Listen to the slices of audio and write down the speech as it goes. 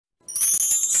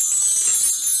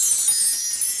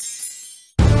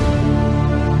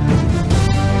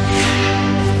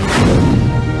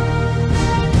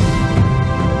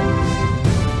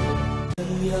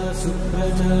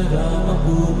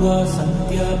कृत्वा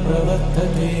सन्ध्या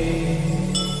प्रवर्तते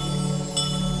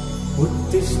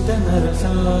उत्तिष्ठ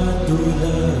नरशार्दूल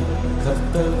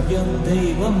कर्तव्यं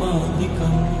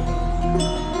दैवमान्निकम्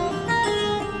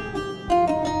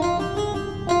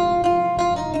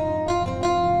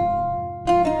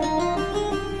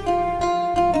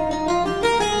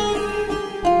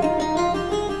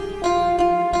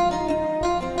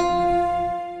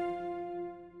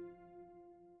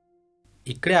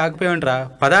ఇక్కడే ఆగిపోయావుంట్రా,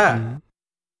 పదా.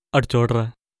 అటు చూడరా,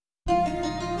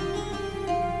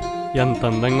 ఎంత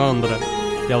అందంగా ఉందిరా.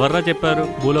 ఎవర్రా చెప్పారు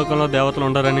భూలోకంలో దేవతలు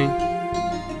ఉండరని?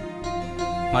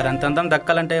 మరి అంత అందం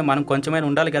దక్కాలంటే మనం కొంచెమైనా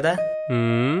ఉండాలి కదా.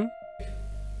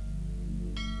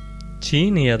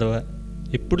 చీని అదవా,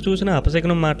 ఎప్పుడు చూసినా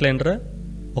అపశకనం మాట్లాడరా.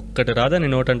 ఒక్కటి రాదా నీ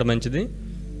నోటంట మంచిది.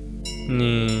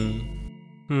 నీ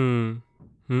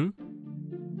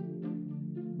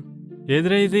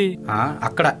ఏదిరా ఇది?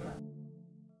 అక్కడ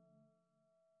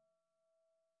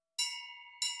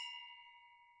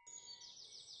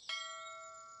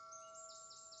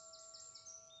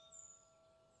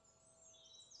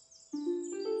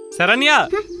శరణ్య,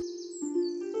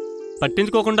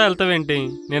 పట్టించుకోకుండా వెళ్తావేంటి?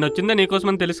 నేను వచ్చిందా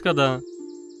నీకోసమని తెలుసు కదా.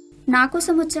 నా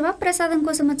కోసం వచ్చావా ప్రసాదం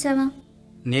కోసం వచ్చావా?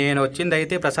 నేను వచ్చింది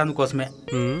అయితే ప్రసాదం కోసమే.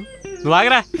 నువ్వు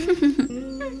ఆగరా.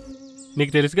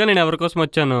 నీకు తెలుసుగా నేను ఎవరి కోసం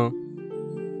వచ్చాను.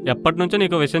 ఎప్పటి నుంచో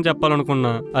నీకు విషయం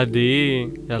చెప్పాలనుకున్నా, అది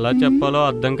ఎలా చెప్పాలో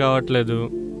అర్థం కావట్లేదు.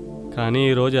 కానీ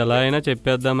ఈరోజు ఎలా అయినా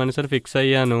చెప్పేద్దామని సరే ఫిక్స్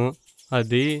అయ్యాను.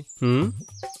 అది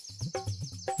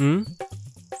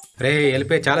రే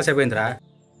వెళ్ళిపోయి చాలాసేపు అయిందిరా.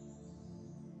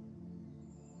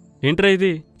 ఏంట్రా ఇది?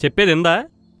 చెప్పేది ఎందా?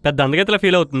 పెద్ద అందగతిలా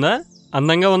ఫీల్ అవుతుందా?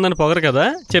 అందంగా ఉందని పొగరు కదా.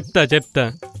 చెప్తా.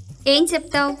 ఏం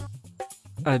చెప్తావు?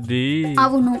 అది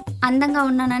అవును, అందంగా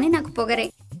ఉన్నానని నాకు పొగరే.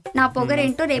 నా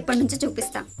పొగరేంటో రేపటి నుంచి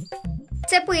చూపిస్తా.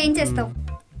 చెప్పు, ఏం చేస్తావు?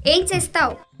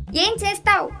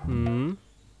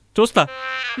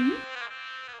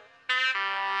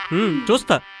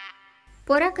 చూస్తా.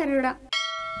 పొరా కర్రోడా.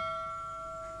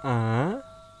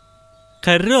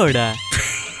 కర్రోడా?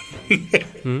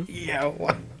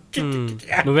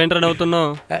 నువ్వేంట్రా నవ్వుతున్నావు?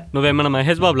 నువ్వేమన్నా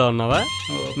మహేష్ బాబులా ఉన్నావా?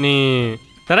 నీ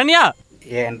శరణ్య,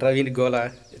 ఏంట్రా వీని గోలా.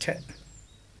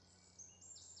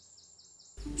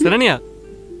 శరణ్య,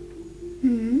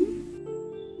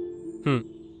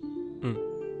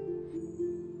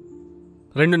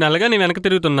 2 నెలలుగా నీ వెనక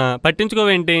తిరుగుతున్నా,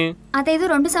 పట్టించుకోవేంటి? అదేదో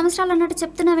 2 సంవత్సరాలు అన్నట్టు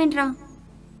చెప్తున్నావేంట్రా?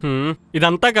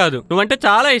 ఇదంతా కాదు, నువ్వంటే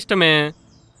చాలా ఇష్టమే.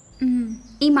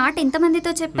 ఈ మాట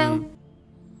ఎంతమందితో చెప్పావు?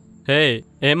 హే,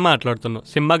 ఏం మాట్లాడుతున్నావు?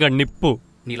 సింహగడ్ నిప్పు.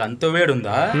 నీళ్ళంతా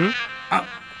వేడుందా?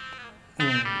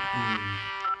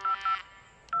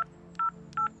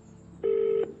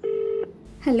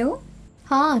 హలో,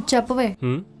 చెప్పవే.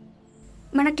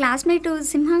 మన క్లాస్మేట్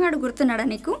సింహగాడు గుర్తున్నాడా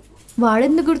నీకు?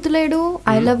 వాడెందుకు గుర్తులేడు?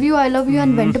 ఐ లవ్ యూ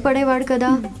అని వెంట పడేవాడు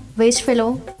కదా, వేస్ట్ ఫెలో.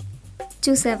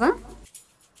 చూసావా?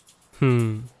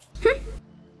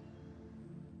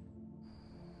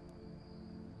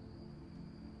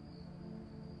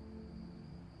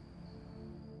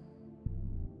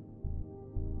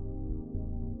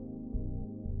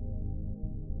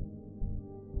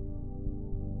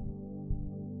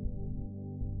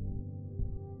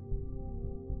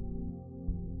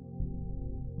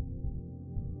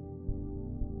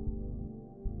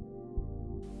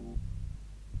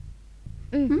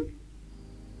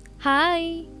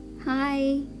 హాయ్.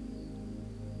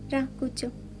 రా కూర్చో.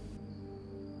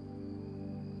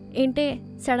 ఏంటే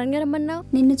సడన్గా రమ్మన్నావు?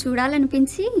 నిన్ను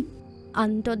చూడాలనిపించి.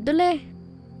 అంతొద్దులే,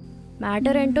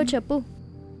 మ్యాటర్ ఏంటో చెప్పు.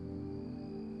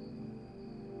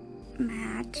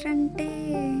 మ్యాటర్ అంటే,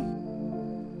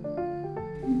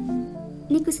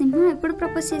 నీకు సింహం ఎప్పుడు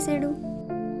ప్రపోజ్ చేశాడు?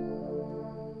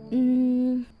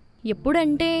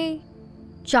 ఎప్పుడంటే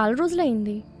చాలా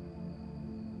రోజులైంది.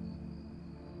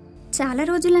 చాలా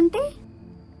రోజులంటే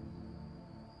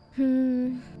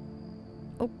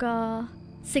ఒక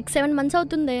 6-7 months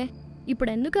అవుతుందే. ఇప్పుడు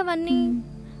ఎందుకు అవన్నీ?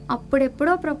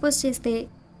 అప్పుడెప్పుడో ప్రపోజ్ చేస్తే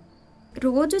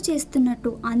రోజు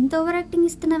చేస్తున్నట్టు అంత ఓవర్ యాక్టింగ్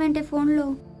ఇస్తున్నావంటే ఫోన్లో.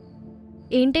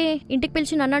 ఏంటే ఇంటికి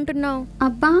పిలిచి నన్ను అంటున్నావు?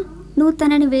 అబ్బా, నువ్వు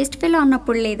తనని వేస్ట్ ఫెలో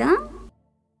అన్నప్పుడు లేదా?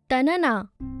 తననా?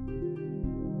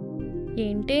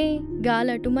 ఏంటే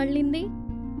గాలటు మళ్ళింది?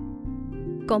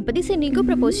 కొంపదీసి నీకు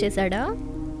ప్రపోజ్ చేశాడా?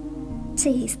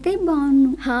 చేస్తే బాగుండు.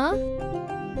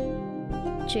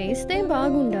 చేస్తే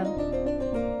బాగుండా?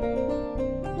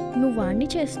 నువ్వు వాణ్ణి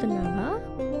చేస్తున్నావా?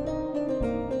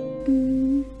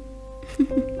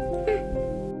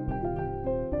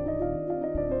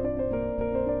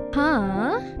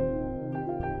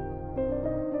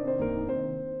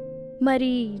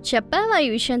 మరి చెప్పావా ఈ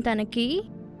విషయం తనకి?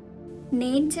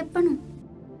 నేను చెప్పను,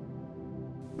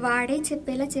 వాడే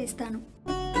చెప్పేలా చేస్తాను.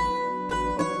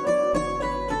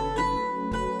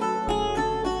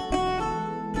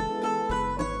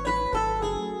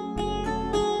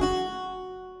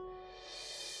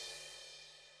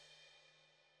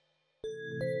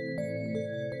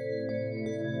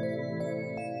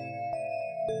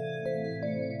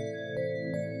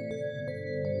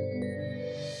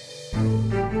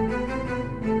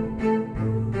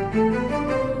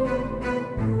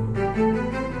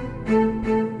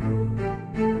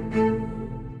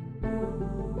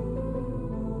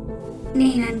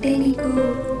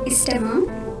 ఇష్టమా?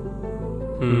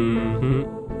 మ్మ్.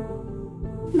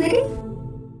 మరి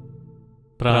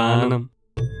ప్రాణం.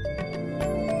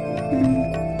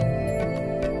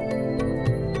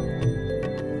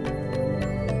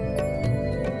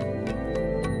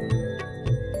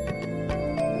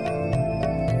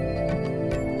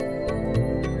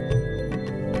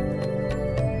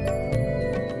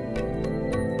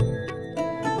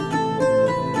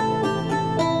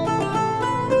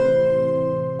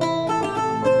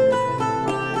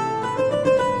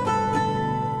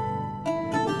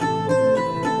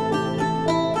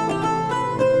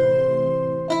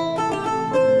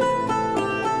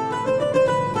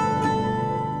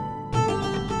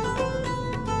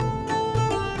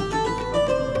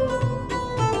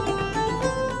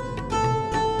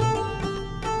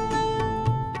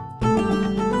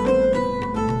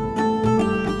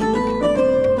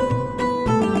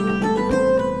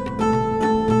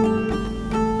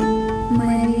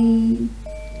 మరి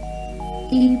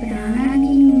ఈ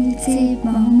ప్రాణానికి నిలిచే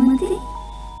బహుమతి?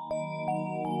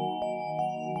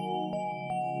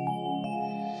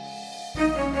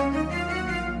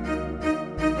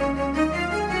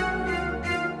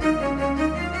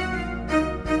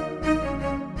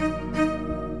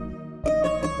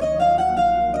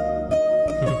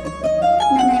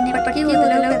 నన్ను ఎప్పటికీ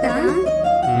వదలవు కదా?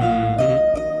 మ్మ్.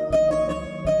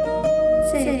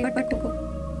 సరే పట్టుకో.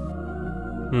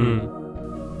 మ్మ్.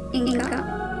 ఇంకా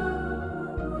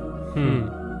మ్మ్.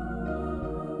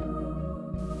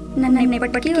 నన్ను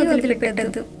ఎప్పటికీ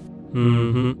వదిలిపెట్టద్దు.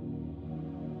 మ్మ్.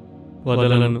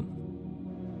 వదలను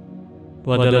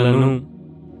వదలను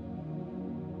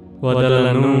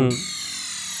వదలను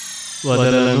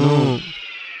వదలను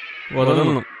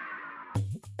వదలను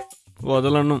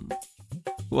వదలను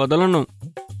వదలను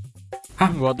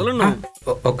వదలను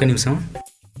ఒక్క నిమిషం.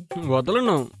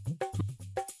 వదలను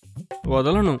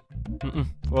వదలను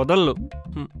వదల్లు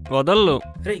వదల్లు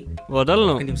రేయ్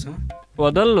వదల్ను ఒక్క నిమిషం.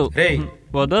 వదల్లు రేయ్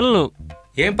వదల్లు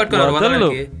ఏం పట్టుకున్నారు వదల్లు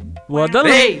వదలడానికి?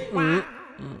 వదల్లు రేయ్!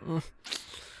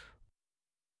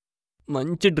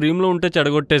 మంచి డ్రీమ్లో ఉంటే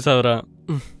చెడగొట్టేశావురా.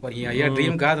 ఈ అయ్యా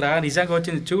డ్రీమ్ కాదురా, నిజంగా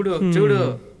వచ్చింది. చూడు చూడు.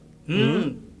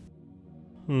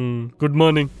 Good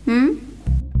morning. హ్మ్?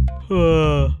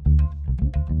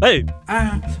 ఏయ్ ఆ,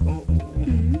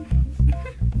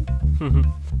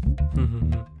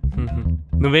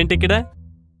 నువ్వేంటి ఇక్కడ?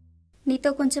 నీతో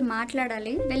కొంచెం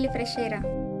మాట్లాడాలి, వెళ్ళి ఫ్రెష్ అయ్యరా.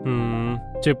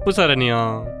 చెప్పు సరనియా.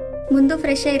 ముందు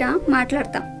ఫ్రెష్ అయ్యరా,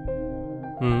 మాట్లాడతా.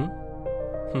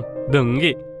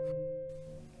 దొంగి.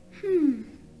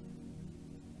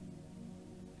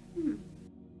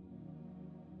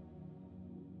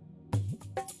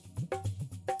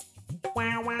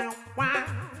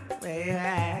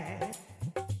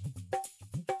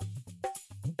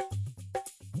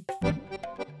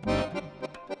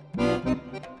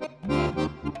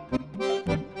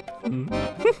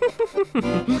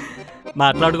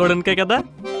 మాట్లాడుకోవడానికే కదా.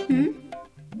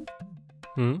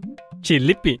 హ్మ్?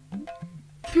 చిల్లిపి.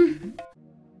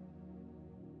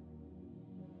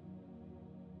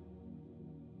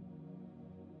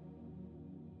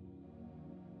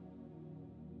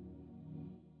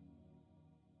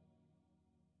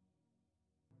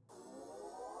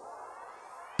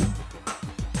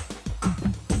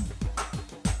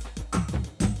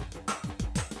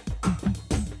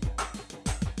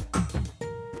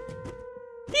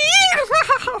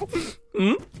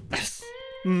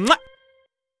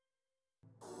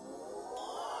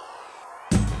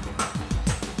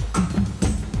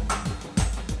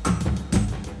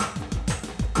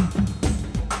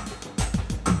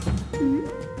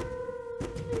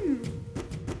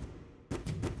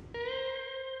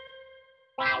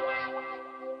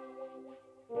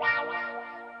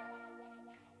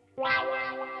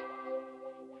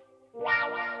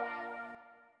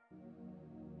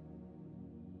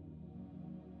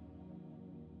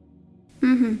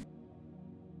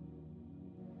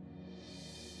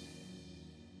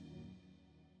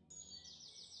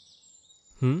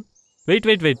 Wait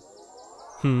wait wait.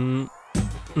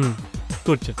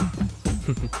 కూర్చో.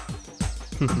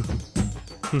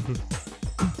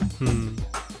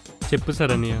 చెప్పు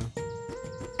సార్ అనియా.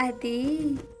 అది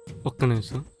ఒక్క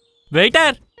నిమిషం.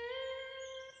 వెయిటర్.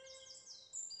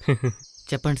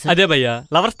 చెప్పండి సార్. అదే భయ్యా,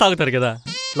 లవర్స్ తాగుతారు కదా,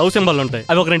 లవ్ సింబల్ ఉంటాయి,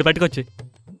 అవి ఒక 2 పట్టుకొచ్చి.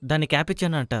 దాన్ని క్యాప్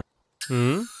ఇచ్చాను అంటారు.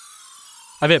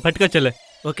 అవే పట్టుకొచ్చలే.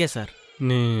 Okay sir.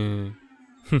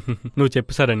 నువ్వు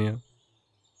చెప్పు సార్ అనియా.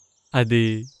 అది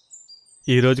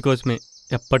ఈరోజు కోసమే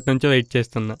ఎప్పటి నుంచో వెయిట్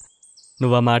చేస్తున్నా.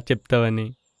 నువ్వు ఆ మాట చెప్తావని,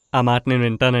 ఆ మాట నేను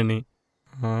వింటానని.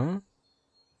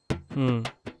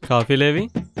 కాఫీలేవి?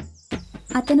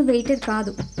 అతను వెయిటర్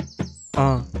కాదు.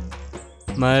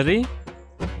 మరి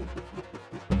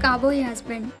కాబోయే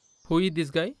husband. Who is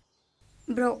this guy?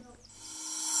 Bro.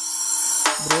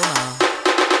 బ్రోనా?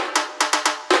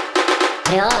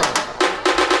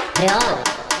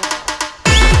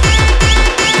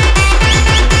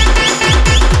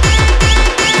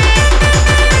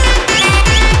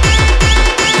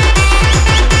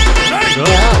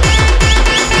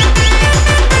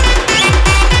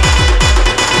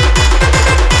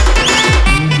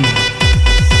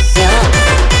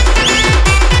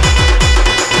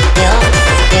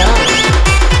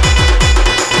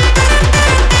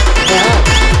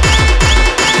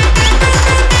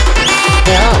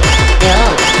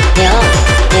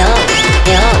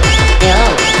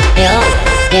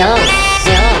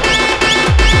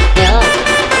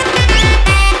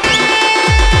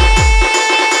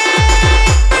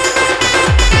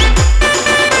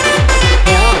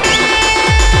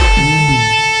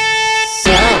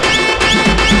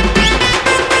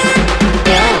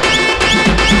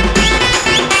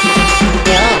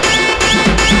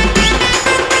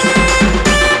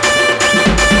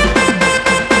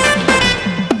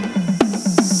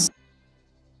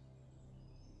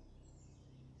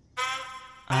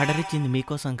 Order ఇచ్చింది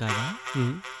మీకోసం కాదా?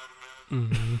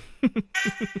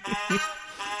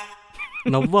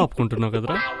 నవ్వు ఆపుకుంటున్నావు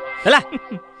కదరా. ఎలా?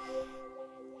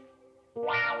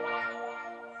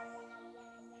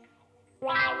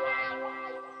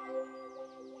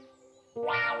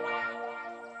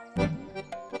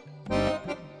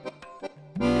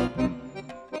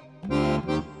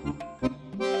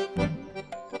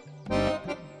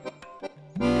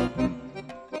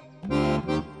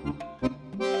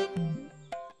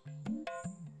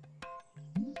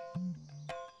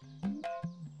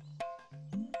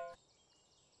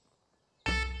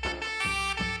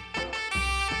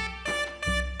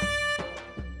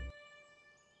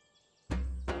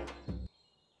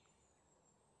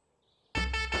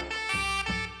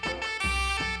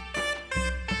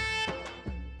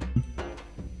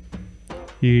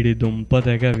 వీడి దుంప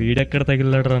తెగ వీడెక్కడ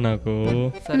తగిలాడరా నాకు.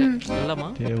 సరే వెళ్దామా?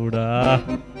 దేవుడా.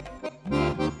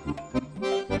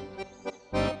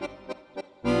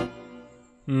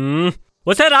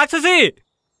 ఓసే రాక్షసి,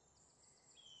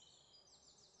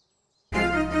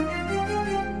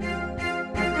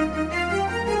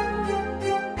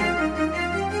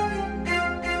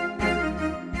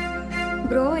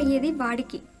 బ్రో అయ్యేది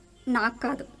వాడికి, నాకు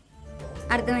కాదు.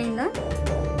 అర్థమైందా?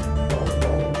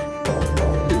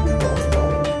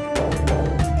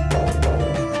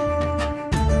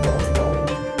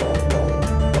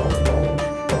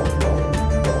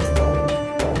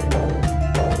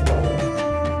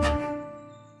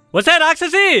 ఓసే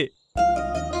రాక్షసి.